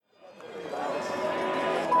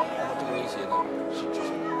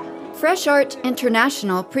Fresh Art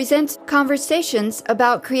International presents conversations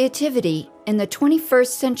about creativity in the 21st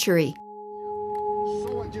century.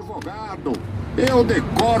 Sou advogado. Eu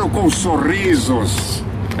decoro com sorrisos.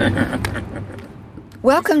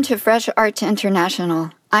 Welcome to Fresh Art International.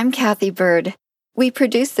 I'm Cathy Byrd. We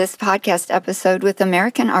produced this podcast episode with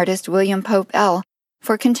American artist William Pope L.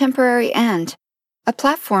 for Contemporary and, a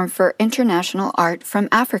platform for international art from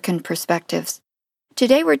African perspectives.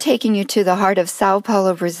 Today we're taking you to the heart of Sao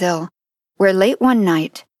Paulo, Brazil, where late one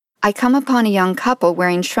night, I come upon a young couple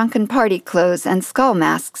wearing shrunken party clothes and skull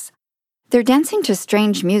masks. They're dancing to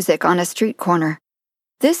strange music on a street corner.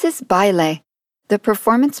 This is Baile, the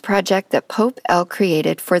performance project that Pope L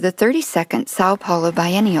created for the 32nd Sao Paulo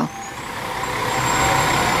Biennial.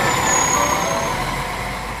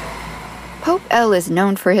 Pope L is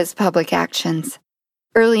known for his public actions.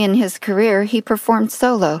 Early in his career, he performed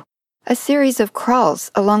solo, a series of crawls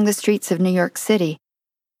along the streets of New York City.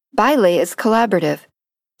 Baile is collaborative.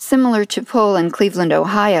 Similar to Pole in Cleveland,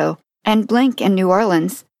 Ohio, and Blink in New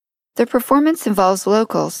Orleans, the performance involves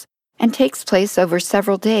locals and takes place over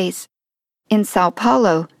several days. In Sao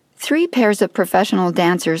Paulo, 3 pairs of professional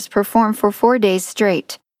dancers perform for 4 days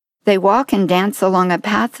straight. They walk and dance along a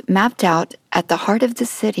path mapped out at the heart of the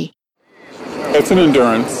city. It's an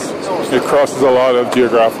endurance. It crosses a lot of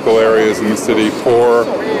geographical areas in the city, poor,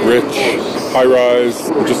 rich, high-rise,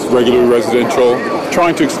 just regular residential,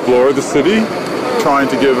 trying to explore the city, trying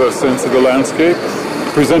to give a sense of the landscape,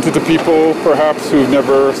 present it to people perhaps who've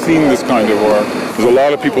never seen this kind of work. There's a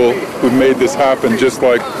lot of people who've made this happen, just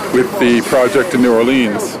like with the project in New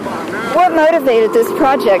Orleans. What motivated this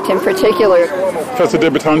project in particular? Festa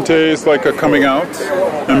Debutante is like a coming out,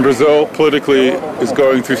 and Brazil politically is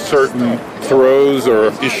going through certain throes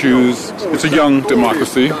or issues. It's a young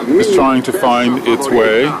democracy. It's trying to find its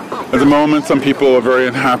way. At the moment, some people are very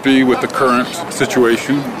unhappy with the current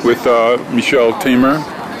situation with Michel Temer.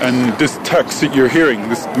 And this text that you're hearing,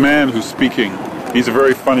 this man who's speaking, he's a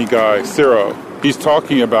very funny guy, Ciro. He's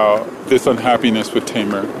talking about this unhappiness with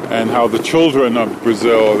Temer and how the children of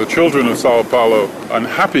Brazil, the children of Sao Paulo, are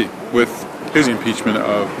unhappy with his impeachment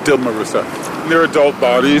of Dilma Rousseff. Their adult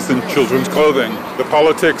bodies and children's clothing. The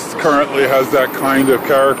politics currently has that kind of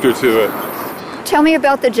character to it. Tell me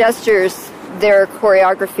about the gestures, their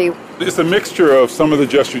choreography. It's a mixture of some of the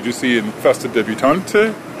gestures you see in Festa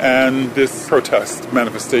Debutante and this protest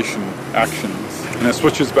manifestation actions. And it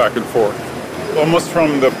switches back and forth, almost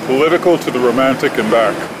from the political to the romantic and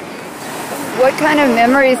back. What kind of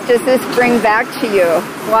memories does this bring back to you,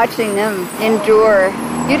 watching them endure?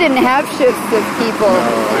 You didn't have shifts of people.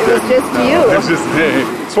 No, it was just you. It's just me.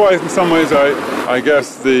 That's why in some ways I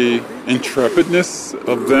guess the intrepidness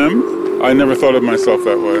of them, I never thought of myself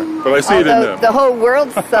that way. But I see it in them. The whole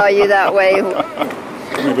world saw you that way.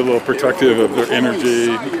 Maybe a little protective of their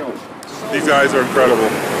energy. These guys are incredible.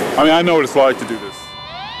 I mean, I know what it's like to do this.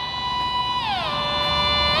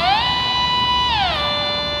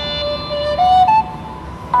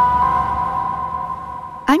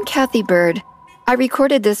 I'm Cathy Byrd. I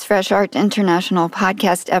recorded this Fresh Art International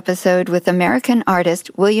podcast episode with American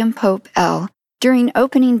artist William Pope L. during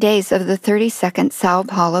opening days of the 32nd Sao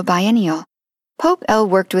Paulo Biennial. Pope L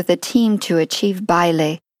worked with a team to achieve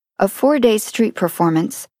Baile, a 4-day street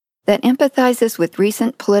performance that empathizes with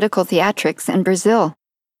recent political theatrics in Brazil.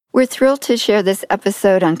 We're thrilled to share this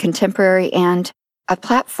episode on Contemporary and, a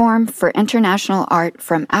platform for international art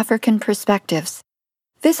from African perspectives.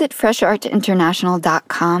 Visit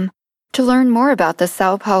freshartinternational.com to learn more about the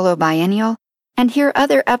Sao Paulo Biennial and hear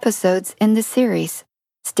other episodes in the series.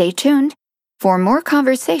 Stay tuned for more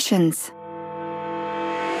conversations.